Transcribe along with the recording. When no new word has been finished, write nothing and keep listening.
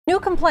New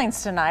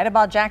complaints tonight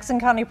about Jackson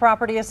County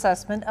property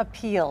assessment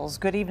appeals.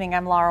 Good evening,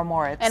 I'm Laura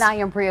Moritz. And I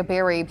am Bria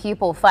Berry.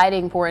 People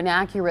fighting for an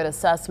accurate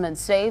assessment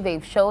say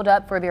they've showed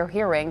up for their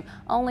hearing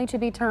only to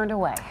be turned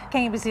away.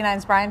 KMBC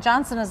 9's Brian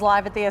Johnson is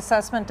live at the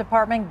assessment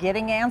department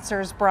getting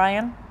answers.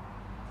 Brian?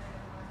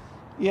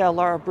 Yeah,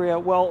 Laura, Bria,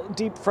 well,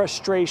 deep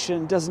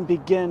frustration doesn't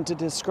begin to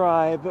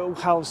describe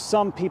how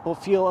some people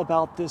feel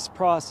about this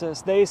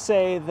process. They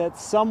say that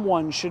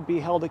someone should be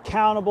held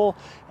accountable,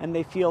 and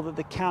they feel that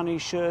the county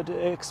should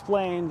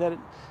explain that it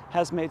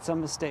has made some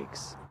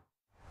mistakes.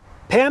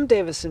 Pam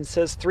Davison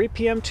says 3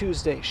 p.m.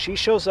 Tuesday, she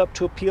shows up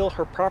to appeal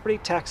her property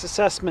tax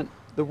assessment.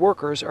 The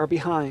workers are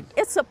behind.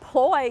 It's a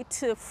ploy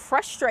to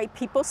frustrate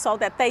people so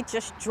that they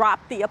just drop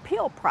the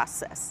appeal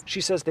process.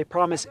 She says they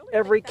promise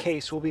every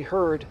case will be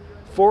heard.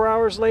 4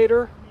 hours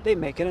later, they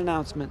make an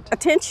announcement.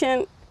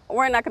 Attention,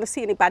 we're not going to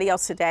see anybody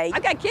else today.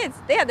 I've got kids.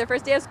 They had their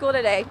first day of school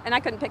today, and I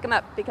couldn't pick them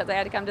up because I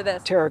had to come to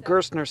this. Tara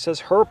Gerstner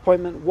says her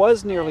appointment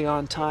was nearly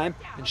on time,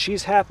 and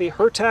she's happy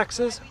her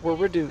taxes were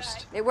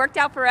reduced. It worked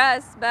out for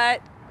us,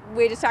 but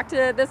we just talked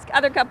to this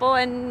other couple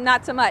and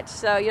not so much.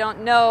 So you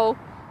don't know,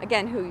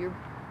 again, who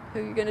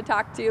you're going to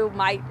talk to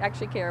might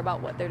actually care about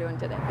what they're doing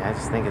today. I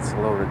just think it's a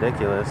little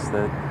ridiculous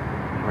that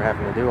we're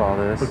having to do all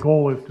this. The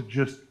goal is to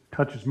just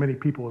touch as many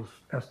people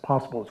as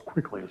possible, as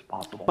quickly as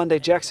possible. Monday,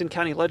 Jackson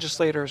County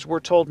legislators were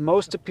told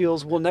most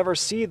appeals will never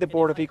see the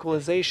Board of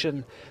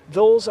Equalization.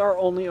 Those are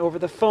only over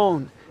the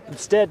phone.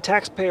 Instead,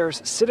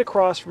 taxpayers sit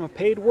across from a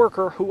paid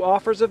worker who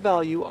offers a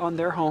value on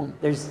their home.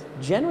 There's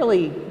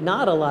generally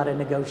not a lot of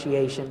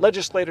negotiation.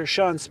 Legislator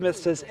Sean Smith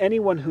says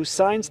anyone who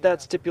signs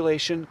that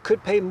stipulation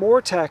could pay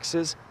more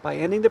taxes by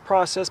ending the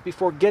process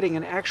before getting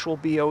an actual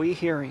BOE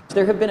hearing.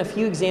 There have been a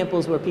few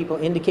examples where people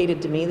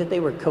indicated to me that they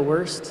were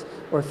coerced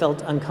or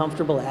felt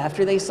uncomfortable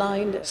after they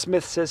signed.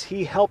 Smith says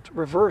he helped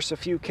reverse a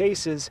few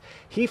cases.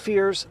 He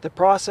fears the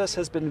process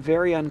has been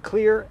very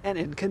unclear and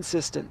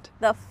inconsistent.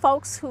 The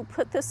folks who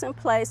put this in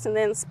place and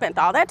then spent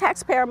all that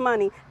taxpayer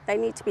money, they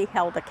need to be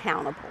held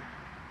accountable.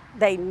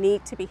 They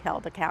need to be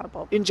held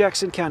accountable. In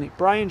Jackson County,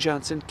 Brian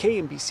Johnson,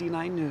 KMBC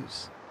 9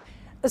 News.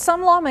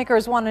 Some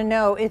lawmakers want to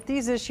know if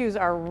these issues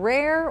are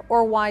rare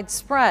or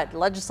widespread.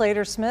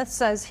 Legislator Smith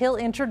says he'll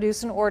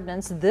introduce an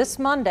ordinance this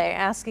Monday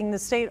asking the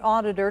state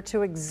auditor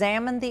to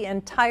examine the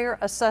entire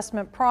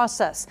assessment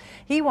process.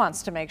 He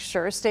wants to make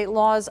sure state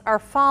laws are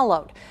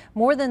followed.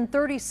 More than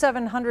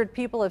 3,700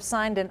 people have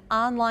signed an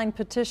online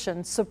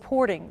petition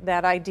supporting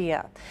that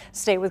idea.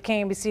 Stay with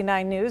KMBC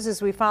 9 News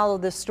as we follow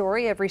this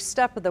story every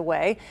step of the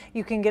way.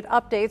 You can get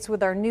updates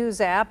with our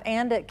news app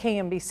and at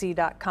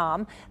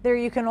KMBC.com. There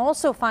you can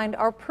also find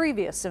our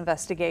previous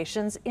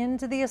investigations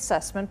into the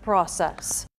assessment process.